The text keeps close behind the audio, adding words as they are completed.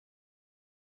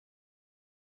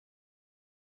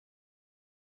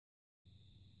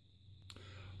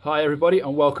Hi everybody,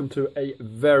 and welcome to a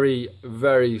very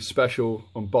special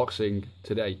unboxing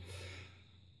today.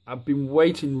 I've been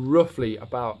waiting roughly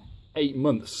about 8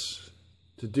 months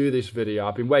to do this video.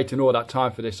 I've been waiting all that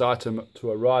time for this item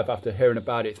to arrive after hearing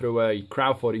about it through a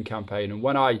crowdfunding campaign. And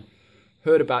when I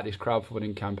heard about this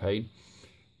crowdfunding campaign,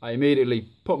 I immediately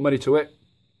put money to it.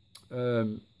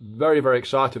 Very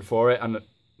excited for it, and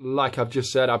like I've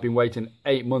just said, I've been waiting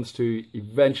 8 months to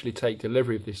eventually take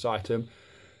delivery of this item.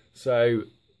 So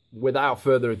without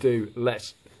further ado,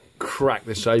 let's crack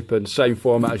this open. Same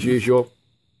format as usual.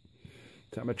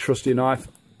 Take my trusty knife.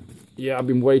 Yeah, I've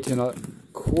been waiting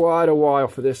quite a while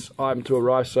for this item to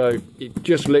arrive, so it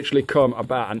just literally come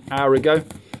about an hour ago.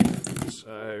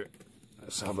 So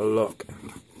let's have a look.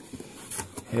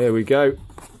 Here we go.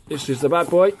 This is the bad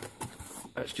boy.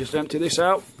 Let's just empty this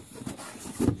out.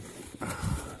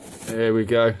 There we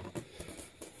go.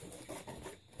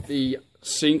 The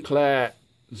Sinclair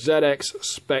ZX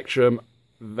Spectrum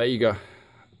Vega.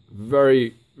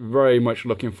 Very much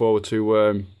looking forward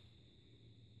to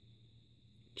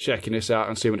checking this out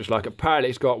and see what it's like. Apparently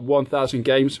it's got 1,000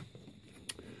 games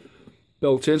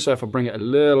built in, so if I bring it a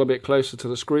little bit closer to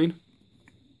the screen,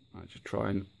 I'll just try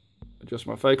and adjust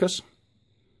my focus.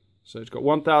 So it's got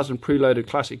 1,000 preloaded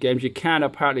classic games. You can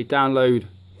apparently download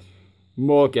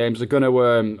more games. They're going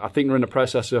to, I think they're in the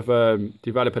process of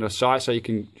developing a site, so you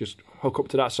can just hook up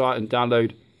to that site and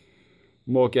download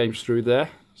more games through there.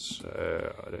 So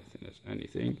I don't think there's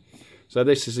anything. So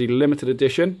this is the limited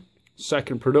edition,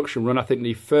 second production run. I think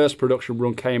the first production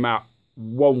run came out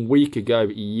 1 week ago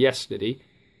yesterday.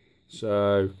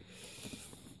 So,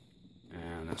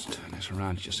 and let's turn this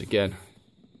around just again.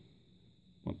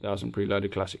 1,000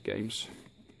 preloaded classic games.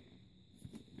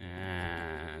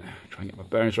 And try and get my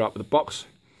bearings right with the box.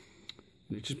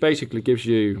 And it just basically gives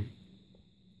you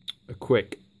a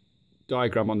quick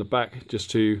diagram on the back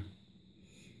just to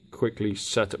quickly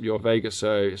set up your Vega.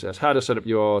 So it says how to set up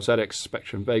your ZX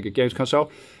Spectrum Vega games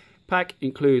console. Pack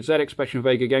includes ZX Spectrum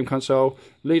Vega game console,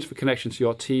 leads for connection to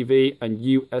your TV, and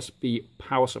USB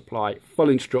power supply, full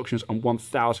instructions on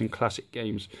 1,000 classic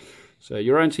games. So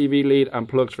your own TV lead and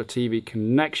plugs for TV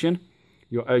connection,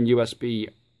 your own USB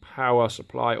power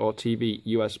supply or TV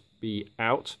USB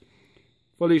out,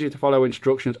 full easy to follow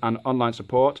instructions and online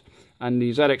support, and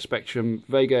the ZX Spectrum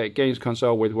Vega games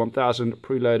console with 1,000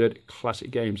 preloaded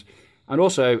classic games. And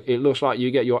also, it looks like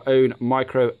you get your own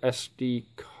micro SD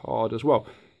card as well,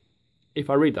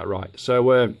 if I read that right.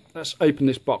 So let's open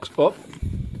this box up,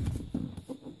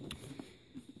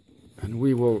 and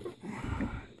we will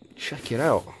check it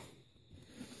out.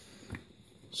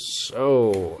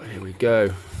 So here we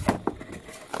go.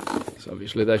 So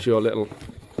obviously there's your little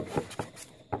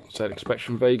ZX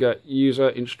Spectrum Vega user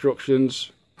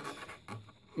instructions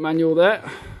manual there.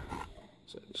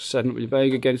 So setting up your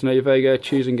Vega, getting to know your Vega,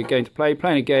 choosing a game to play,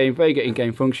 playing a game, Vega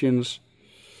in-game functions,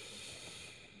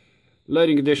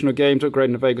 loading additional games,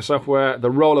 upgrading the Vega software,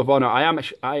 the Roll of Honor. I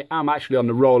am actually on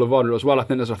the Roll of Honor as well. I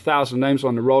think there's 1,000 names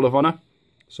on the Roll of Honor,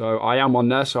 so I am on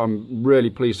there, so I'm really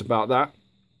pleased about that.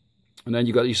 And then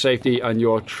you've got your safety and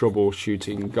your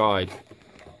troubleshooting guide.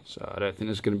 So I don't think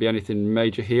there's going to be anything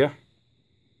major here.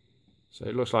 So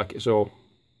it looks like it's all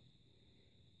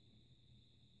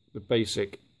the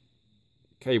basic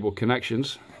cable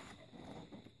connections.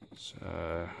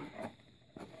 So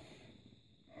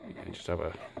you can just have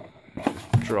a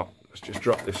drop. Let's just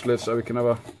drop this lid so we can have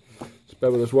a. Just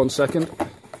bear with us 1 second. So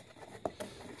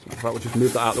in fact, we'll just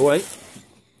move that out of the way.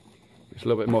 Makes a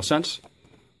little bit more sense.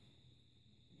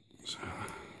 So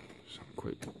just have a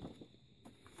quick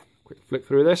flick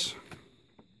through this.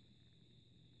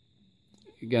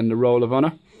 Again, the Roll of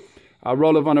Honor. Our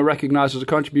Roll of Honor recognises the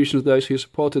contributions of those who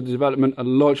supported the development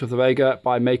and launch of the Vega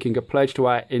by making a pledge to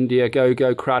our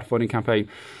Indiegogo crowdfunding campaign.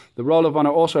 The Roll of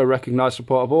Honor also recognised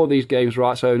support of all these games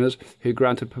rights owners who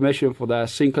granted permission for their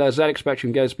Sinclair ZX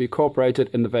Spectrum games to be incorporated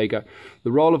in the Vega.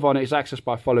 The Roll of Honor is accessed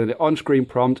by following the on-screen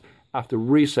prompt after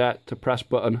reset to press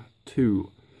button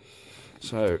 2.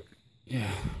 So,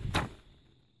 yeah.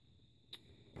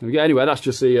 Anyway, that's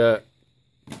just the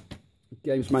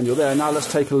games manual there. Now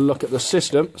let's take a look at the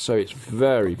system. So it's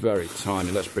very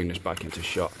tiny. Let's bring this back into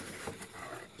shot.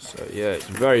 So yeah, it's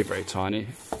very tiny.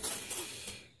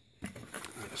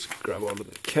 Let's grab onto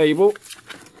the cable,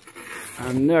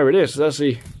 and there it is. There's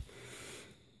the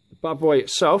bad boy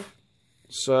itself.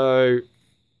 So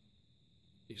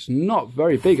it's not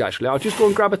very big actually. I'll just go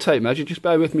and grab a tape measure. Just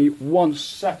bear with me 1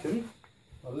 second.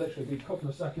 I'll literally be a couple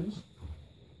of seconds.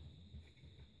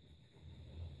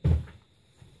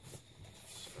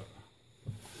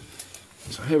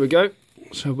 So here we go.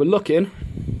 So we're looking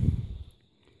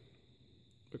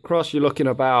across, you're looking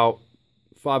about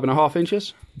 5.5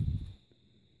 inches.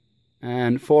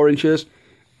 and 4 inches,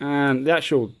 and the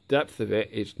actual depth of it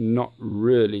is not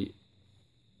really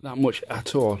that much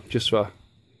at all, just for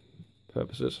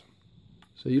purposes.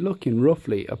 So you're looking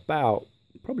roughly about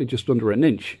probably just under an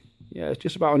inch. Yeah, it's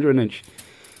just about under an inch.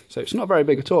 So it's not very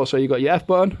big at all. So you've got your F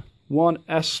button, 1,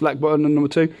 S select button, and number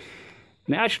 2.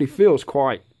 And it actually feels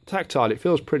quite tactile. It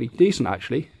feels pretty decent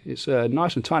actually. It's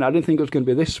nice and tiny. I didn't think it was going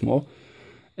to be this small.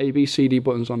 A, B, C, D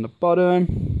buttons on the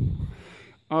bottom.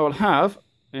 I will have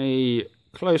a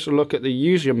closer look at the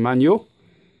user manual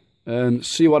and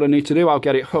see what I need to do. I'll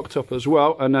get it hooked up as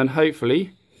well, and then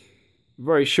hopefully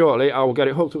very shortly I will get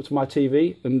it hooked up to my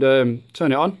TV and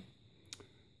turn it on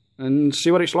and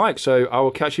see what it's like. So I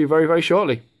will catch you very, very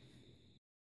shortly.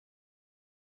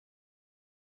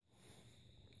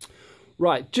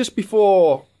 Right, just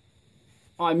before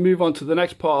I move on to the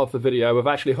next part of the video of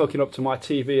actually hooking up to my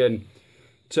TV and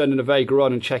turning the Vega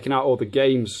on and checking out all the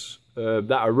games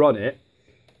that are on it,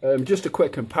 just a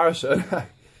quick comparison.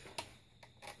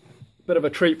 Bit of a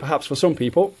treat perhaps for some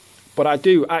people, but I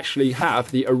do actually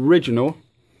have the original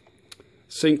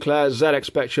Sinclair ZX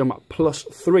Spectrum Plus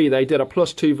 3. They did a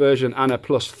Plus 2 version and a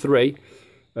Plus 3.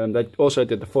 They also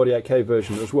did the 48K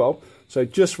version as well. So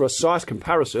just for a size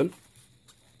comparison,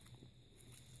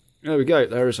 there we go.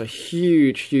 There is a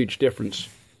huge, huge difference.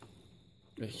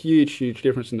 A huge, huge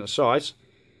difference in the size.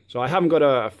 So I haven't got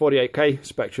a 48K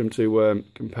Spectrum to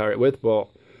compare it with, but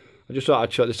I just thought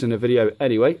I'd shot this in a video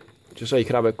anyway, just so you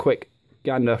could have a quick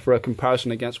gander for a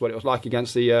comparison against what it was like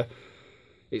against the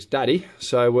its daddy.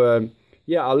 So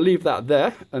yeah, I'll leave that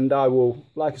there, and I will,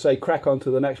 like I say, crack on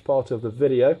to the next part of the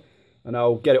video, and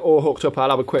I'll get it all hooked up. I'll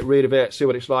have a quick read of it, see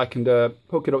what it's like, and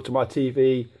hook it up to my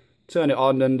TV, turn it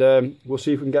on, and we'll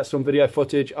see if we can get some video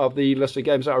footage of the list of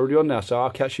games that are already on there. So I'll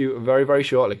catch you very, very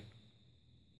shortly.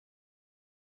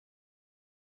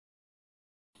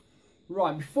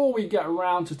 Right, before we get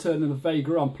around to turning the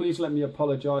Vega on, please let me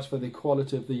apologise for the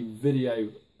quality of the video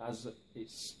as it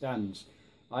stands.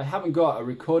 I haven't got a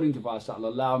recording device that will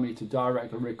allow me to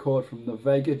directly record from the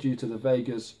Vega due to the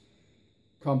Vega's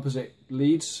composite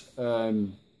leads.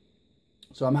 So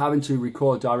I'm having to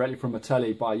record directly from a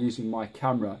telly by using my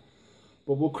camera.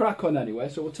 But we'll crack on anyway,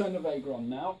 so we'll turn the Vega on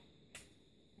now.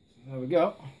 So there we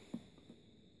go.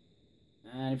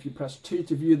 And if you press 2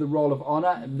 to view the roll of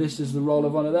honour, this is the roll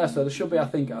of honour there. So there should be, I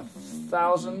think,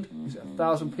 1,000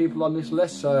 people on this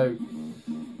list. So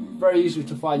very easy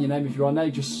to find your name if you're on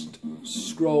there. Just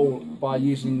scroll by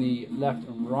using the left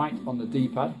and right on the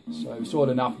D-pad. So it's all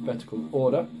in alphabetical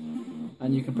order.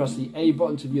 And you can press the A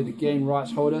button to view the game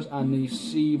rights holders and the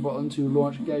C button to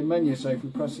launch game menu. So if you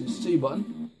press the C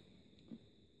button,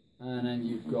 and then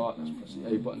you've got, let's press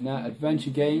the A button there, adventure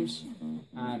games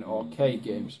and arcade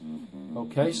games.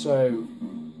 Okay, so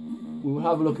we'll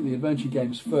have a look at the adventure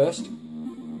games first.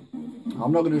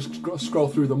 I'm not going to scroll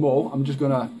through them all. I'm just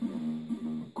going to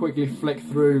quickly flick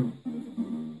through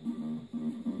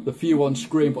the few on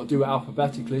screen, but do it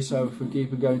alphabetically. So if we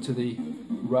keep going to the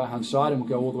right hand side, and we'll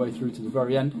go all the way through to the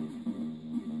very end.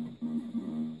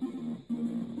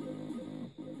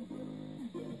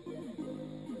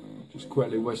 Just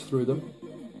quickly whiz through them.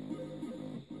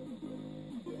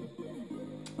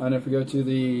 And if we go to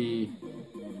the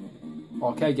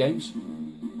arcade games,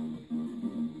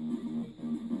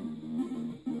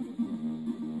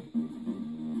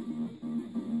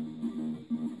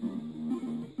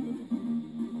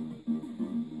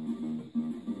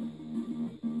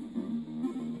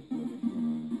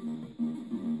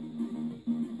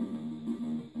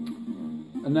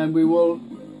 and then we will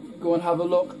go and have a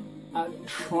look at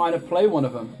trying to play one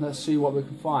of them. Let's see what we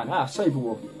can find. Saber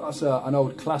Wolf. That's an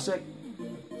old classic.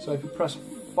 So if you press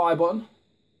 5 button,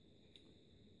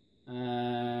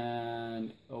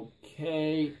 and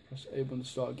okay, press A button to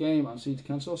start game and C to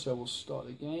cancel. So we'll start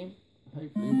the game.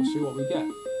 Hopefully we'll see what we get.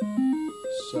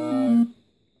 So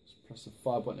let's press the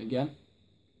 5 button again.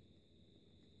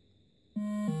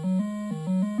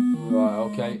 Right,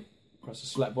 okay. Press the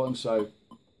select button. So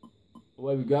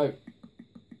away we go.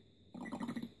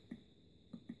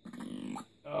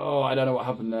 Oh, I don't know what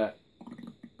happened there.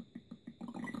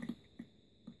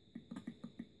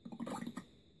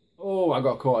 Oh, I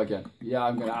got caught again. Yeah,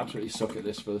 I'm going to absolutely suck at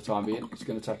this for the time being. It's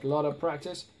going to take a lot of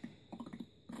practice.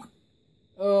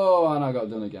 Oh, and I got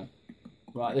done again.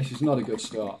 Right, this is not a good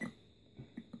start.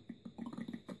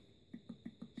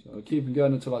 So I'll keep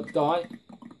going until I die.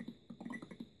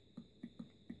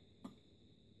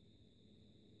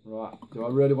 Right, do I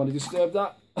really want to disturb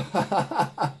that?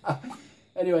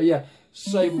 Anyway, yeah,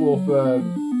 Saber Wolf,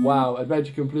 wow,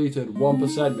 adventure completed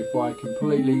 1% before I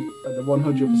completely, at the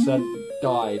 100%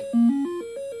 died.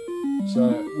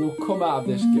 So we'll come out of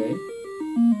this game,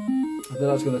 then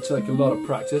that's going to take a lot of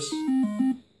practice,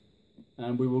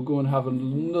 and we will go and have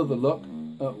another look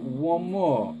at one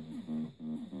more.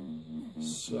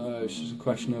 So it's just a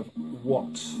question of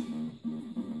what.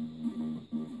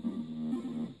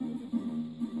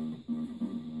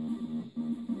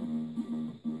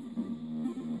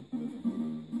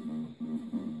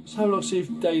 Let's have a look, see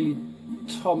if Daily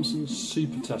Thompson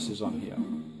Super Test is on here.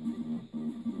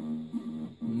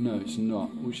 No, it's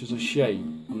not, which is a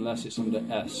shame, unless it's under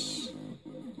S.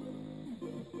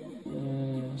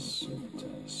 Super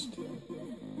Test.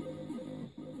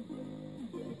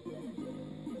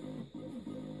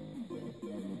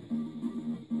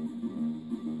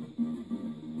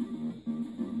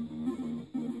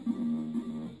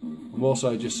 I'm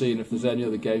also just seeing if there's any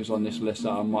other games on this list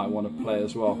that I might want to play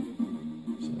as well.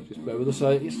 So just bear with us. So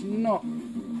it's not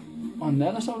on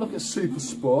there. Let's have a look at Super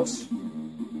Sports.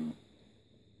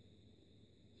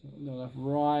 So left,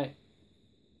 right,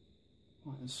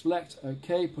 and select.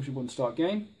 Okay, push a button to start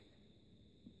game.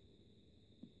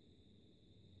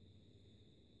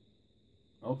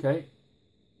 Okay.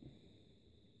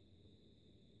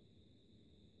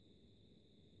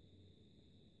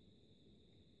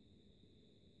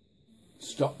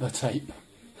 Stop the tape.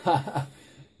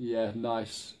 Yeah,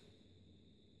 nice.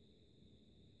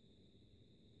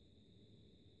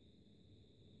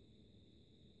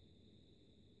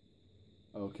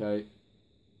 Okay,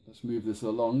 let's move this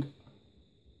along.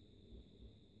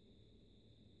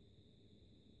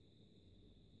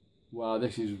 Wow,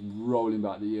 this is rolling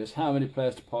back the years. How many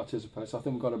players to participate? So I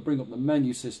think we've got to bring up the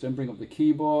menu system, bring up the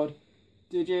keyboard,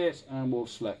 digits, and we'll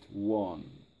select 1.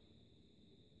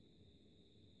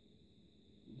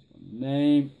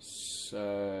 Name,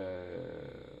 so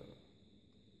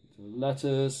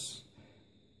letters,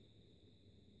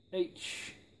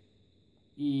 H,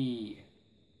 E,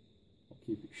 I'll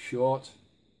keep it short,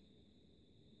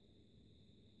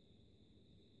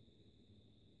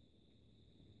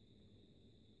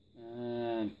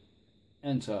 and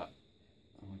enter.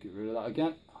 I'll get rid of that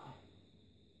again.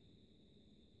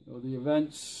 All the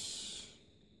events,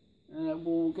 and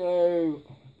we'll go,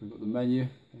 bring up the menu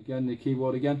again, the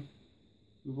keyboard again.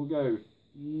 We will go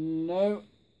no.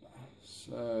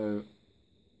 So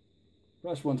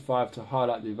press 1 to 5 to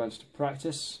highlight the events to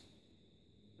practice.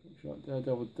 Quick shot,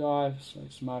 daredevil dive,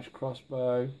 slate smash,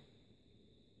 crossbow.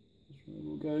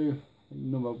 We'll go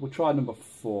number. We'll try number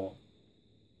 4.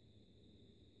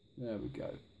 There we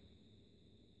go.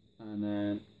 And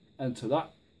then enter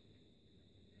that.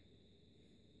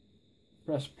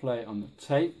 Press play on the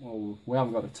tape. Well, we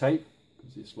haven't got a tape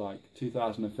because it's like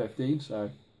 2015. So.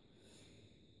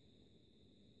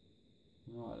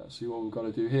 Right, let's see what we've got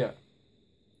to do here.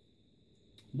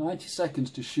 90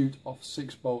 seconds to shoot off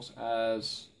 6 bolts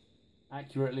as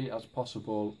accurately as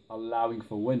possible, allowing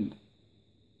for wind.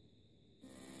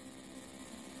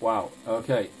 Wow,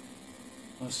 okay.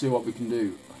 Let's see what we can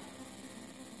do.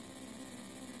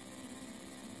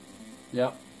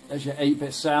 Yep, there's your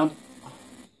 8-bit sound.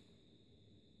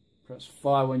 Press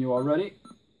fire when you are ready.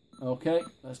 Okay,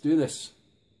 let's do this.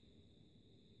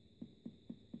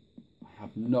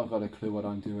 I've not got a clue what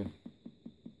I'm doing.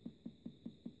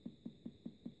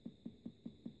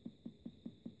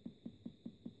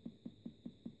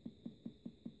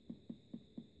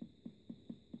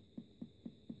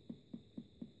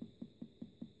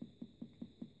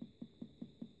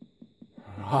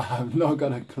 I've not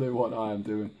got a clue what I am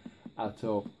doing at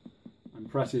all. I'm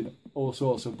pressing all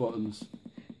sorts of buttons.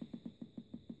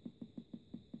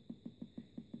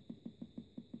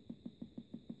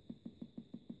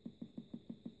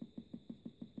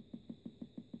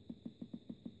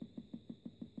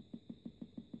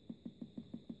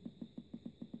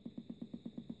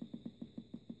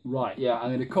 Right, yeah, I'm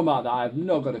going to come out that I have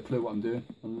not got a clue what I'm doing,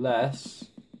 unless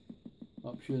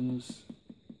options,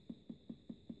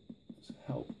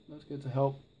 help, let's go to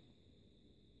help.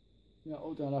 Yeah,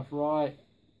 all down left, right,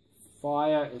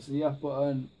 fire is the F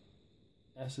button,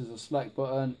 S is a select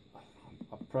button.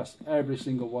 I've pressed every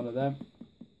single one of them.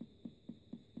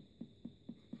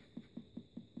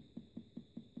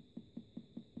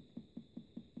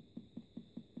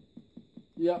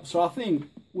 Yep, so I think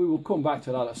we will come back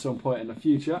to that at some point in the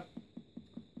future.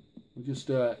 We'll just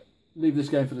leave this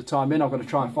game for the time being. I'm going to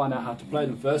try and find out how to play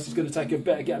them first. It's going to take a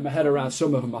bit of getting my head around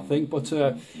some of them, I think. But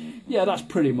yeah, that's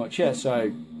pretty much it.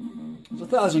 So there's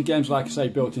 1,000 games, like I say,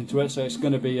 built into it. So it's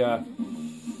going to be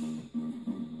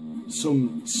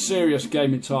some serious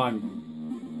gaming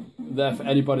time there for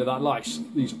anybody that likes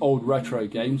these old retro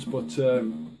games. But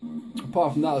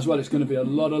apart from that as well, it's going to be a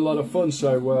lot of fun.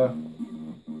 So we're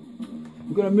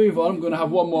going to move on. I'm going to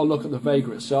have one more look at the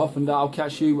Vega itself, and I'll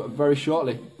catch you very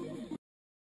shortly.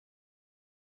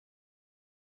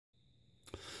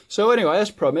 So anyway,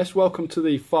 as promised, welcome to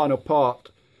the final part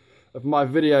of my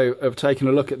video of taking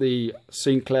a look at the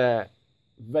Sinclair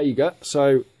Vega.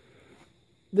 So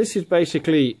this is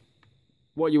basically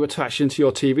what you attach into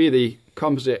your TV, the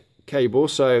composite cable.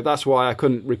 So that's why I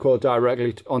couldn't record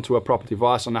directly onto a proper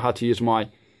device, and I had to use my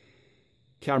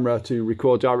camera to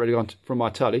record directly from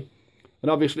my telly.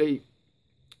 And obviously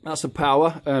that's the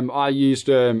power. I used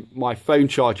my phone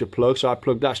charger plug, so I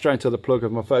plugged that straight into the plug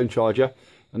of my phone charger,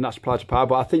 and that's applied to power.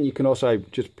 But I think you can also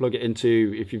just plug it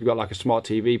into, if you've got like a smart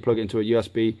TV, plug it into a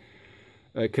USB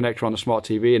connector on a smart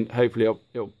TV, and hopefully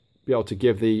it'll be able to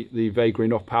give the Vega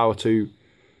enough power to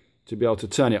be able to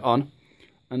turn it on.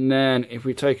 And then if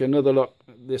we take another look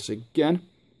at this again,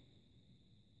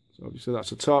 so obviously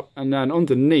that's the top, and then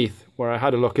underneath where I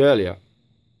had a look earlier,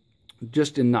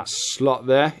 just in that slot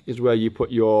there is where you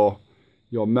put your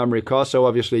memory card. So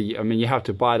obviously, I mean, you have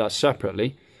to buy that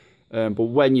separately, but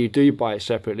when you do buy it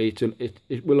separately,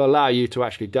 it will allow you to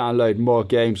actually download more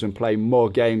games and play more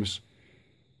games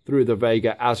through the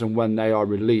Vega as and when they are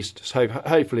released. So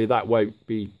hopefully that won't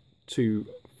be too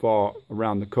far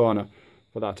around the corner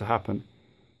for that to happen.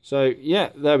 So yeah,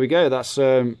 there we go. That's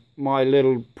my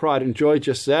little pride and joy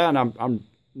just there, and I'm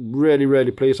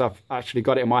really pleased I've actually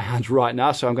got it in my hands right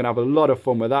now, so I'm going to have a lot of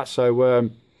fun with that. So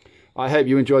I hope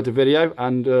you enjoyed the video,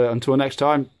 and until next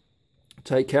time,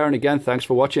 take care, and again, thanks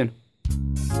for watching.